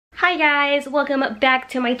Hi guys, welcome back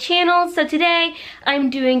to my channel. So today I'm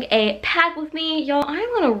doing a pack with me. Y'all, I'm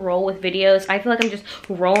on a roll with videos. I feel like I'm just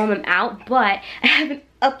rolling them out, but I haven't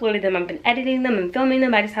uploaded them. I've been editing them and filming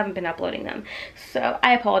them. I just haven't been uploading them. So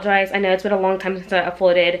I apologize. I know it's been a long time since I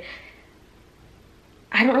uploaded.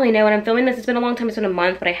 I don't really know when I'm filming this. It's been a long time. It's been a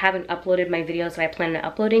month, but I haven't uploaded my videos that I plan on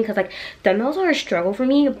uploading because like thumbnails are a struggle for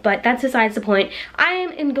me, but that's besides the point. I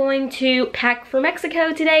am going to pack for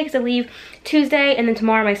Mexico today because I leave Tuesday, and then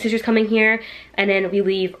tomorrow my sister's coming here, and then we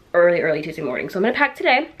leave early Tuesday morning. So I'm gonna pack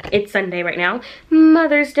today. It's Sunday right now,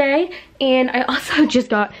 Mother's Day, and I also just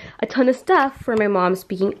got a ton of stuff for my mom,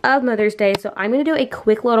 speaking of Mother's Day. So I'm gonna do a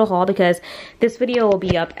quick little haul because this video will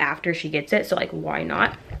be up after she gets it, so like why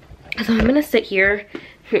not? So I'm gonna sit here.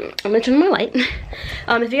 I'm gonna turn on my light.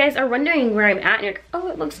 If you guys are wondering where I'm at and you're like, oh,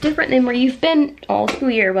 it looks different than where you've been all school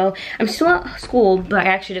year. Well, I'm still at school, but I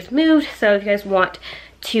actually just moved. So if you guys want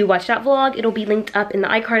to watch that vlog, it'll be linked up in the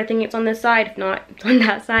iCard. I think it's on this side. If not, it's on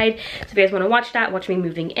that side. So if you guys want to watch that, watch me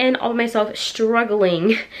moving in, all by myself,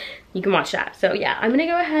 struggling, you can watch that. So yeah, I'm gonna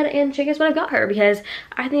go ahead and show you guys what I got her because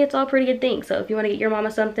I think it's all pretty good things. So if you want to get your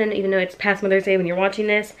mama something, even though it's past Mother's Day when you're watching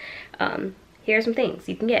this, here are some things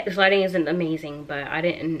you can get. This lighting isn't amazing, but I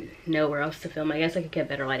didn't know where else to film. I guess I could get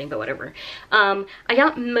better lighting, but whatever. I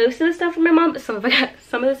got most of the stuff for my mom, but some of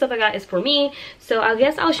the stuff I got is for me. So I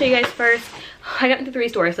guess I'll show you guys first. I got into 3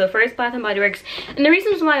 stores. So first, Bath and Body Works. And the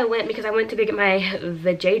reasons why I went, because I went to go get my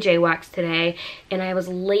JJ wax today, and I was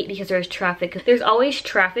late because there was traffic. There's always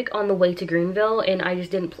traffic on the way to Greenville, and I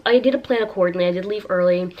just didn't, I did plan accordingly. I did leave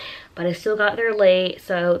early, but I still got there late,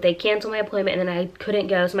 so they canceled my appointment, and then I couldn't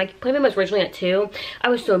go. So my appointment was originally at 2. I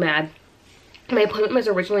was so mad. My appointment was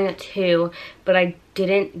originally at 2, but I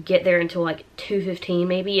didn't get there until like 2:15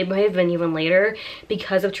 maybe. It might have been even later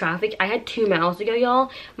because of traffic. I had 2 miles to go,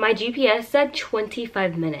 y'all. My GPS said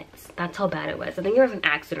 25 minutes. That's how bad it was. I think there was an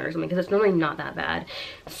accident or something because it's normally not that bad.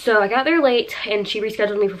 So I got there late, and she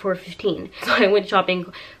rescheduled me for 4:15. So I went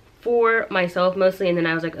shopping for myself mostly, and then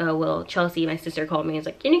I was like, oh well, Chelsea, my sister, called me and was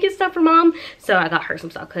like, can you get stuff for mom? So I got her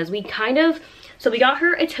some stuff because we kind of, so we got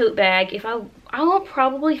her a tote bag. If I'll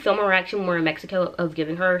probably film a reaction when we're in Mexico of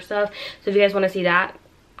giving her stuff. So if you guys want to see that,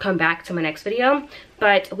 come back to my next video.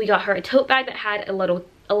 But we got her a tote bag that had a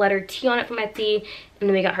letter T on it from Etsy, and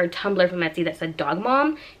then we got her a tumbler from Etsy that said Dog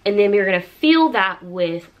Mom, and then we were gonna fill that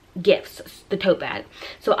with gifts, the tote bag.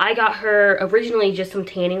 So I got her originally just some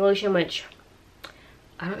tanning lotion, which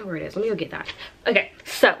I don't know where it is. Let me go get that. Okay,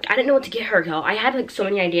 so I didn't know what to get her, y'all. I had like so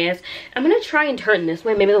many ideas. I'm gonna try and turn this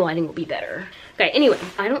way. Maybe the lighting will be better. Okay, anyway,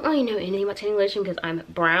 I don't really know anything about tanning lotion because I'm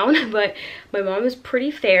brown, but my mom is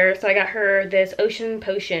pretty fair. So I got her this Ocean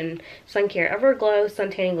Potion Sun Care Everglow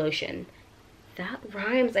Sun Tanning Lotion. That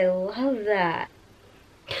rhymes. I love that.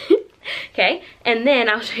 Okay, and then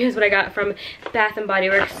I'll show you guys what I got from Bath and Body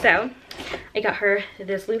Works. So I got her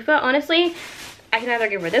this loofah. Honestly, I can either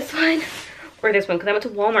give her this one or this one because I went to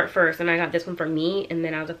Walmart first and I got this one for me, and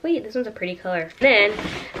then I was like, wait, this one's a pretty color. Then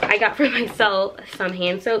I got for myself some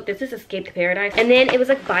hand soap. This is Escape to Paradise, and then it was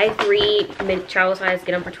like buy 3 mint travel size,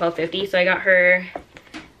 get them for $12.50. So I got her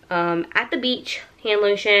At the Beach hand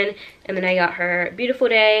lotion, and then I got her Beautiful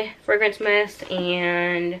Day fragrance mist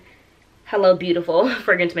and Hello Beautiful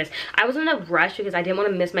fragrance mist. I was in a rush because I didn't want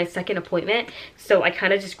to miss my second appointment, so I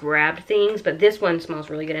kind of just grabbed things, but this one smells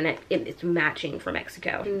really good, and it's matching for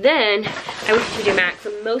Mexico. And then I went to TJ Maxx,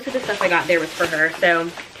 so most of the stuff I got there was for her. So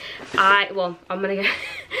I'm gonna get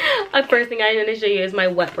the first thing I'm gonna show you is my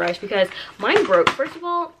wet brush because mine broke. First of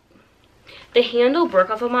all, the handle broke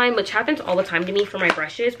off of mine, which happens all the time to me for my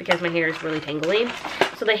brushes because my hair is really tangly.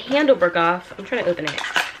 So the handle broke off. I'm trying to open it,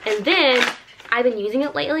 and then I've been using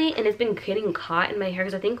it lately, and it's been getting caught in my hair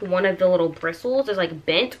because I think one of the little bristles is like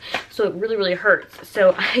bent, so it really hurts.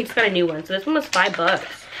 So I just got a new one. So this one was $5,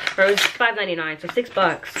 or it was $5.99, so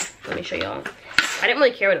 $6. Let me show y'all. I didn't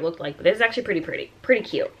really care what it looked like, but this is actually pretty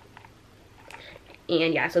cute.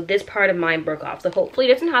 And yeah, so this part of mine broke off, so hopefully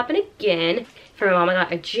it doesn't happen again. For my mom, I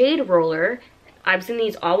got a jade roller. I've seen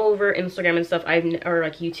these all over Instagram and stuff, or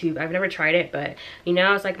like YouTube. I've never tried it, but you know,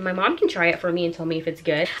 I was like, my mom can try it for me and tell me if it's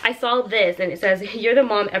good. I saw this and it says, you're the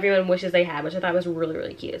mom everyone wishes they had, which I thought was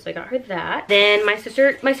really cute. So I got her that. Then my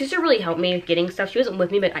sister really helped me with getting stuff. She wasn't with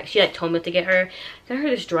me, but she like told me what to get her. I got her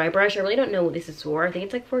this dry brush. I really don't know what this is for. I think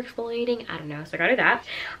it's like for exfoliating. I don't know. So I got her that.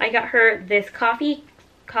 I got her this coffee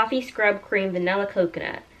scrub cream vanilla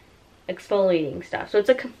coconut exfoliating stuff. So it's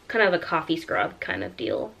a kind of a coffee scrub kind of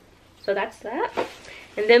deal. So that's that.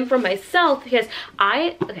 And then for myself, because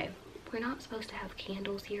okay, we're not supposed to have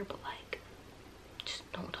candles here, but like,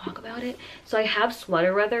 just don't talk about it. So I have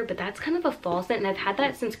sweater weather, but that's kind of a fall scent, and I've had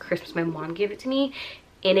that since Christmas. My mom gave it to me,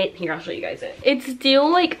 in it. Here, I'll show you guys it. It's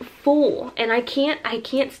still like full, and I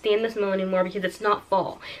can't stand the smell anymore because it's not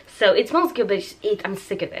fall. So it smells good, but I'm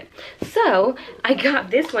sick of it. So I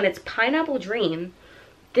got this one. It's Pineapple Dream.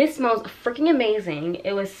 This smells freaking amazing.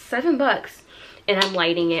 It was $7, and I'm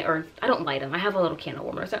lighting it, or I don't light them. I have a little candle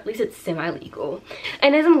warmer, so at least it's semi-legal.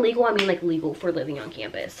 And as in legal, I mean like legal for living on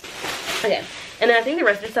campus. Okay, and then I think the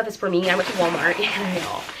rest of the stuff is for me. I went to Walmart and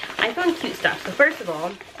I found cute stuff. So first of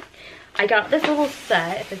all, I got this little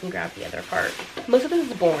set, if I can grab the other part. Most of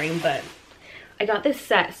this is boring, but I got this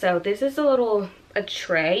set. So this is a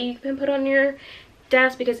tray you can put on your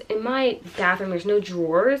desk, because in my bathroom there's no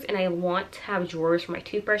drawers, and I want to have drawers for my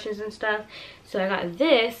toothbrushes and stuff. So I got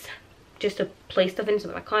this just to place stuff in,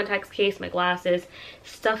 so my contacts case, my glasses,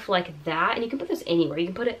 stuff like that. And you can put this anywhere. You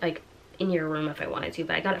can put it like in your room if I wanted to,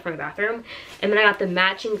 but I got it for my bathroom. And then I got the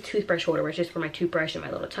matching toothbrush holder, which is for my toothbrush and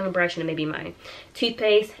my little tongue brush and maybe my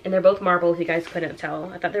toothpaste. And they're both marble, if you guys couldn't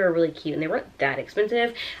tell. I thought they were really cute, and they weren't that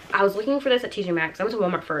expensive. I was looking for this at TJ Maxx. I went to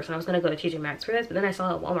Walmart first, and I was gonna go to TJ Maxx for this, but then I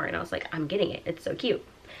saw it at Walmart and I was like, I'm getting it. It's so cute.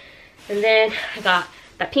 And then I got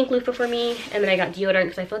that pink loofah for me, and then I got deodorant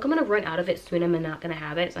because I feel like I'm gonna run out of it soon. I'm not gonna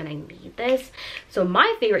have it, so I need this. So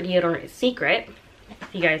my favorite deodorant is Secret,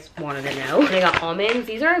 if you guys wanted to know. And I got almonds.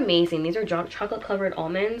 These are amazing. These are chocolate covered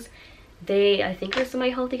almonds. They, I think, are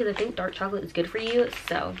semi-healthy because I think dark chocolate is good for you.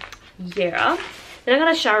 So yeah. Then I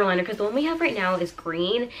got a shower liner because the one we have right now is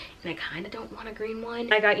green, and I kind of don't want a green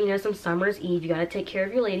one. I got, you know, some Summer's Eve. You gotta take care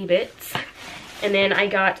of your lady bits. And then I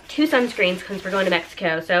got 2 sunscreens because we're going to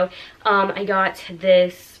Mexico. So I got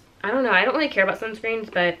this, I don't know, I don't really care about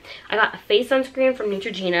sunscreens, but I got a face sunscreen from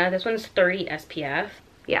Neutrogena. This one's 30 SPF.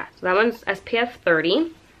 Yeah, so that one's SPF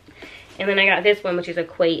 30. And then I got this one, which is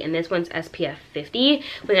Equate, and this one's SPF 50.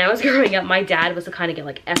 When I was growing up, my dad was the kind of get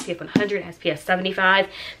like SPF 100, SPF 75,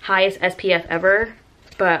 highest SPF ever.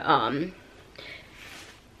 But I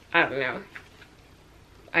don't know.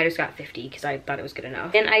 I just got 50 because I thought it was good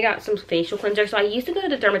enough. And I got some facial cleanser. So I used to go to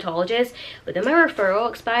the dermatologist, but then my referral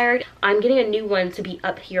expired. I'm getting a new one to be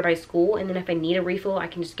up here by school, and then if I need a refill, I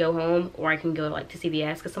can just go home, or I can go like to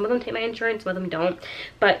CVS, because some of them take my insurance, some of them don't.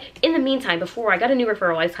 But in the meantime, before I got a new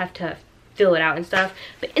referral, I just have to fill it out and stuff.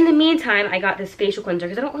 But in the meantime, I got this facial cleanser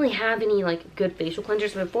because I don't really have any like good facial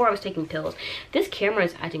cleansers. Before I was taking pills. This camera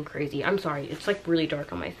is acting crazy. I'm sorry. It's like really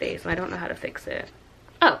dark on my face, and I don't know how to fix it.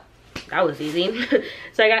 Oh, that was easy.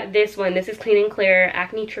 So I got this one. This is Clean and Clear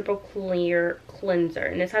Acne Triple Clear Cleanser,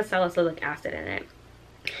 and this has salicylic acid in it.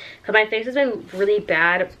 So my face has been really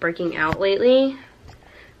bad breaking out lately,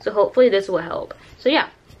 so hopefully this will help. So yeah,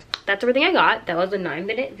 that's everything I got. That was a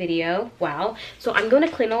 9-minute video. Wow. So I'm going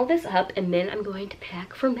to clean all this up, and then I'm going to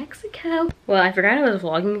pack for Mexico. Well, I forgot I was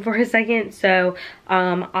vlogging for a second, so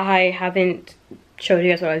I haven't showed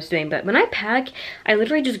you guys what I was doing. But when I pack, I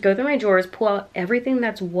literally just go through my drawers, pull out everything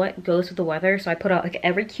that's what goes with the weather. So I put out like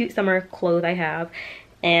every cute summer clothes I have,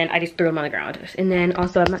 and I just threw them on the ground. And then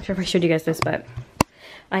also, I'm not sure if I showed you guys this, but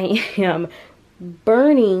I am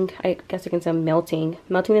burning, I guess you can say melting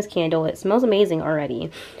this candle. It smells amazing already.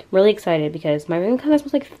 I'm really excited because my room kind of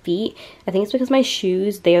smells like feet. I think it's because my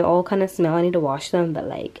shoes, they all kind of smell. I need to wash them, but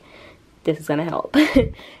like, this is gonna help.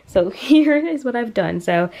 So here is what I've done.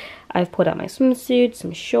 So I've put out my swimsuit,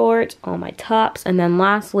 some shorts, all my tops, and then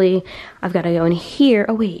lastly, I've got to go in here.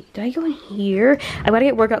 Oh wait, did I go in here? I gotta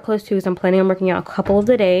get workout clothes too, because I'm planning on working out a couple of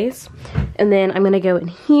the days. And then I'm gonna go in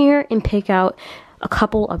here and pick out a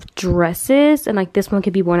couple of dresses, and like this one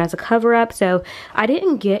could be worn as a cover-up. So I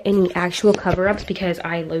didn't get any actual cover-ups because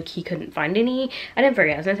I low-key couldn't find any. I didn't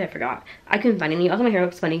forget, I was gonna say I forgot. I couldn't find any. Also my hair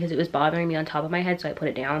looks funny because it was bothering me on top of my head, so I put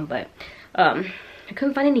it down, but I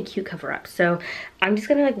couldn't find any cute cover-ups. So I'm just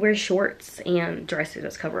gonna like wear shorts and dresses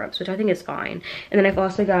as cover-ups, which I think is fine. And then I've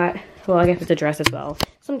also got, well, I guess it's a dress as well.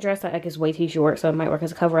 Some dress that like is way too short, so it might work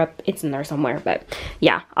as a cover-up. It's in there somewhere, but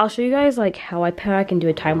yeah. I'll show you guys like how I pack and do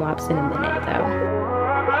a time-lapse in a minute though.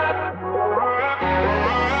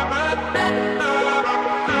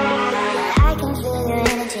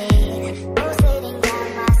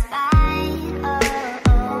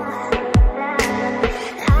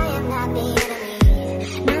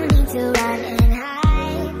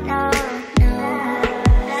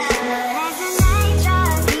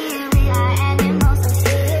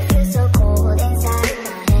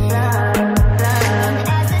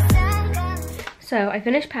 So I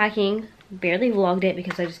finished packing, barely vlogged it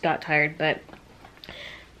because I just got tired, but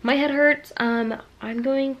my head hurts. I'm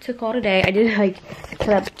going to call it a day. I did like cut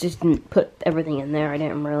up, just put everything in there. I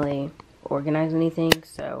didn't really organize anything,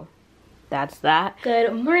 so that's that.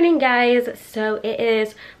 Good morning, guys. So it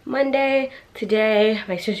is Monday today.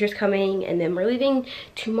 My sister's coming, and then we're leaving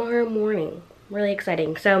tomorrow morning. Really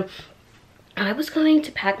exciting. So I was going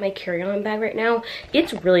to pack my carry-on bag right now.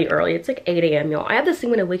 It's really early. It's like 8 a.m. y'all. I have this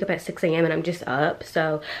thing when I wake up at 6 a.m. and I'm just up.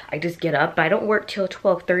 So I just get up. But I don't work till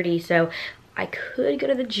 12:30. So I could go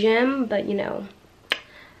to the gym. But you know,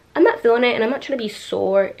 I'm not feeling it. And I'm not trying to be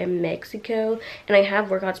sore in Mexico. And I have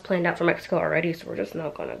workouts planned out for Mexico already. So we're just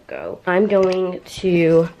not going to go. I'm going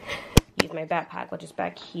to use my backpack, which is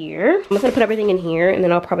back here. I'm just going to put everything in here. And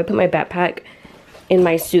then I'll probably put my backpack in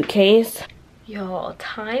my suitcase. Y'all,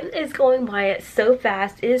 time is going by so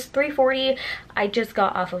fast. It is 3:40. I just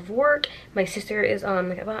got off of work. My sister is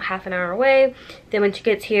like about half an hour away. Then when she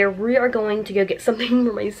gets here, we are going to go get something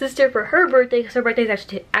for my sister for her birthday, because her birthday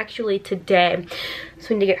is actually today. So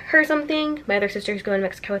we need to get her something. My other sister is going to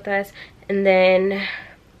Mexico with us. And then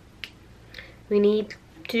we need to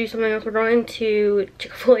do something else. We're going to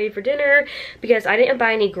Chick-fil-A for dinner because I didn't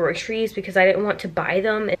buy any groceries because I didn't want to buy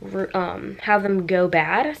them and have them go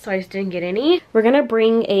bad, so I just didn't get any. We're gonna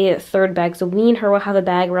bring a third bag, so me and her will have a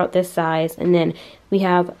bag about this size, and then we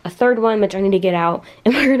have a third one which I need to get out,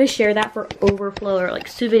 and we're gonna share that for overflow or like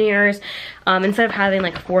souvenirs. Instead of having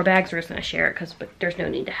like 4 bags, we're just gonna share it because there's no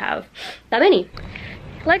need to have that many.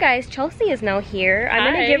 Hello guys, Chelsea is now here.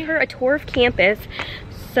 I'm gonna give her a tour of campus.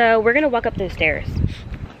 So we're gonna walk up those stairs.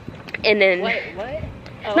 And then, what?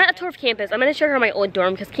 Oh, not a tour of campus. I'm gonna show her my old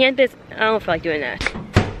dorm because campus, I don't feel like doing that.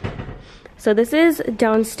 So this is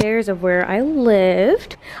downstairs of where I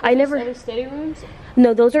lived. I never. Study rooms?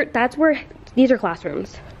 No, these are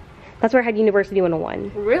classrooms. That's where I had University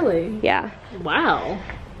 101. Really? Yeah. Wow.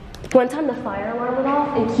 One time the fire alarm went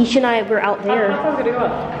off and Keisha and I were out there. How far did it go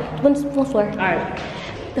up? One floor. Alright.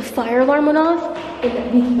 The fire alarm went off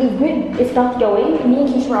and it stopped going. Me and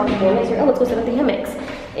Keisha were out the hammocks. We're like, oh, let's go sit at the hammocks.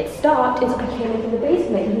 It stopped, and so I came into the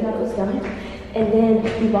basement, and that was done. And then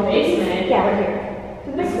we walked basement? Yeah, right here.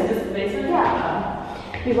 The basement. This is the basement?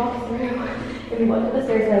 Yeah. We walked through, and we went to the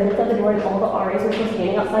stairs, and I looked at the door, and all the RAs were just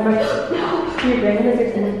standing outside. I'm like, no. We ran down the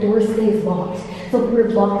stairs, and the door stays locked. So we were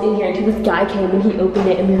locked in here until this guy came, and he opened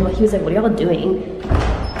it, and we were like, he was like, what are y'all doing?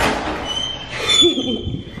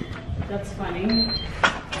 That's funny.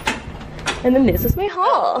 And then this was my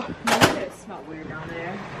hall. It smelled weird down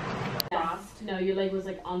there. No, your leg was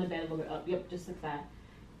like on the bed a little bit up. Yep, just like that.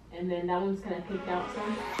 And then that one's kind of kicked out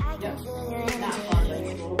some. Yep. Not far, but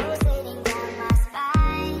it's a little bit.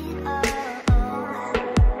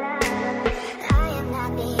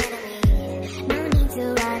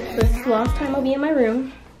 This is the last time I'll be in my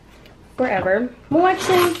room. Forever. Well, I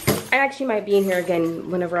actually might be in here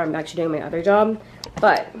again whenever I'm actually doing my other job.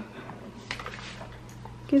 But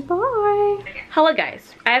goodbye. Hello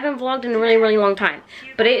guys, I haven't vlogged in a really long time,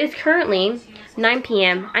 but it is currently 9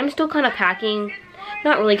 p.m. I'm still kind of packing,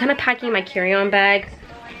 not really, kind of packing my carry-on bag.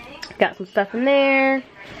 Got some stuff in there,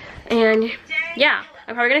 and yeah,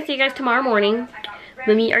 I'm probably gonna see you guys tomorrow morning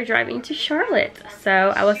when we are driving to Charlotte.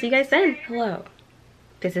 So I will see you guys then. Hello,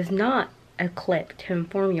 this is not a clip to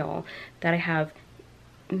inform y'all that I have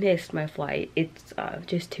missed my flight. It's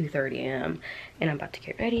just 2:30 a.m. and I'm about to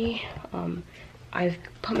get ready. I've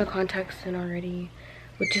put my contacts in already,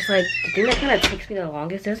 which is like the thing that kind of takes me the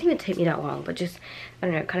longest. It doesn't even take me that long, but just, I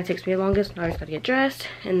don't know, it kind of takes me the longest. Now I just gotta get dressed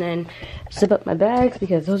and then zip up my bags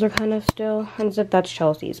because those are kind of still unzipped. That's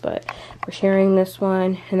Chelsea's, but we're sharing this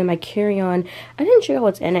one. And then my carry-on, I didn't show you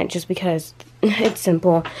what's in it just because it's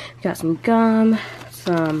simple. We got some gum,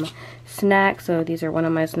 some snacks. So these are one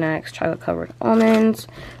of my snacks, chocolate covered almonds,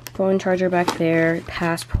 phone charger back there,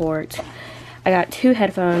 passport. I got 2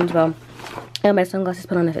 headphones. Well, I have my sunglasses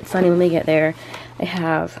put on if it's sunny when we get there. I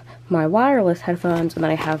have my wireless headphones, and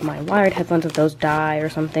then I have my wired headphones if those die or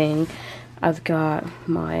something. I've got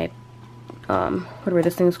my, whatever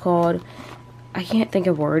this thing's called. I can't think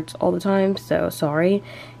of words all the time, so sorry.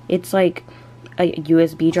 It's like a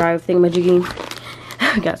USB drive thingamajiggy.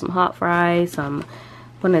 I got some hot fries,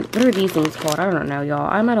 what are these things called? I don't know, y'all.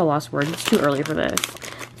 I'm at a lost word. It's too early for this.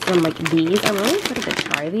 Some like these. I'm really excited to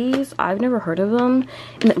try these. I've never heard of them.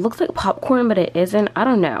 And it looks like popcorn, but it isn't. I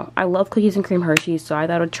don't know. I love cookies and cream Hershey's, so I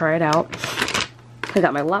thought I'd try it out. I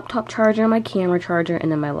got my laptop charger, my camera charger,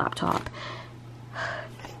 and then my laptop.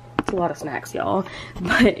 It's a lot of snacks, y'all.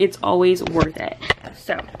 But it's always worth it.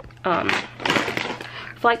 So,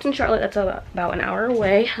 flight in Charlotte, that's about an hour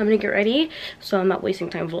away. I'm gonna get ready so I'm not wasting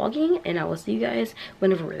time vlogging, and I will see you guys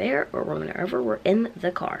whenever we're there or whenever we're in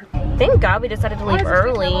the car. Thank God we decided to leave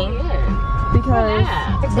early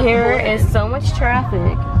because there is so much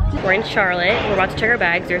traffic. We're in Charlotte. We're about to check our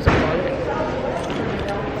bags. There's a vlog.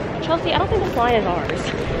 Chelsea, I don't think the flight is ours.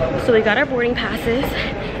 So we got our boarding passes,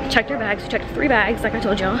 checked our bags. We checked 3 bags like I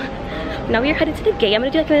told y'all. Now we are headed to the gate. I'm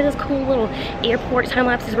gonna do like one of those cool little airport time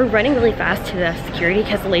lapses. We're running really fast to the security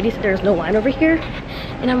because the lady said there's no line over here.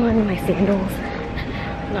 And I'm wearing my sandals.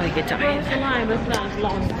 Not a good time. There's a line, but it's not as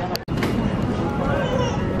long as that.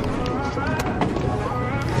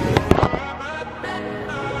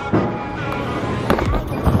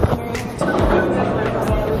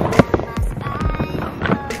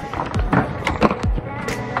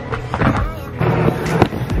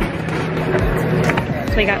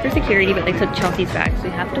 So we got through security, but they took Chelsea's bag, so we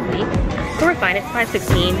have to wait. But we're fine, it's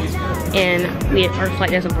 5:16, and our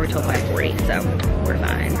flight doesn't board till 5:40, so we're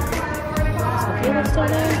fine. Okay, what's still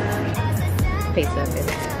there? Pizza.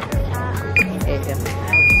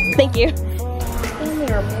 Thank you. And we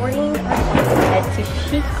are boarding our flight to head to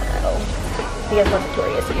Chicago. You guys want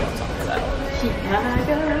Victoria's Secret I'm talking about.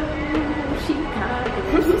 Chicago.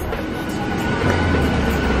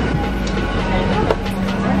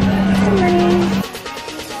 Good morning.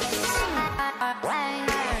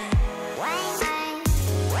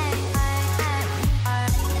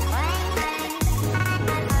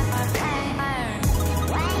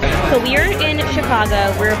 So we are in Chicago.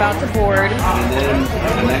 We're about to board.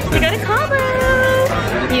 We got a Cabo.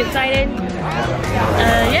 You excited?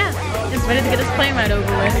 Yeah. Just ready to get this plane ride over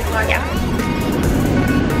with. Yeah.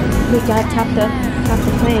 We gotta tap the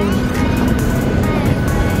plane.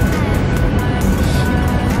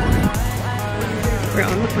 We're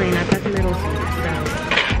on the plane. I've got the middle seat, so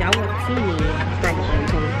y'all won't see me probably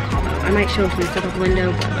until Cabo. I might show some stuff out the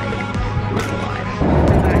window, but like,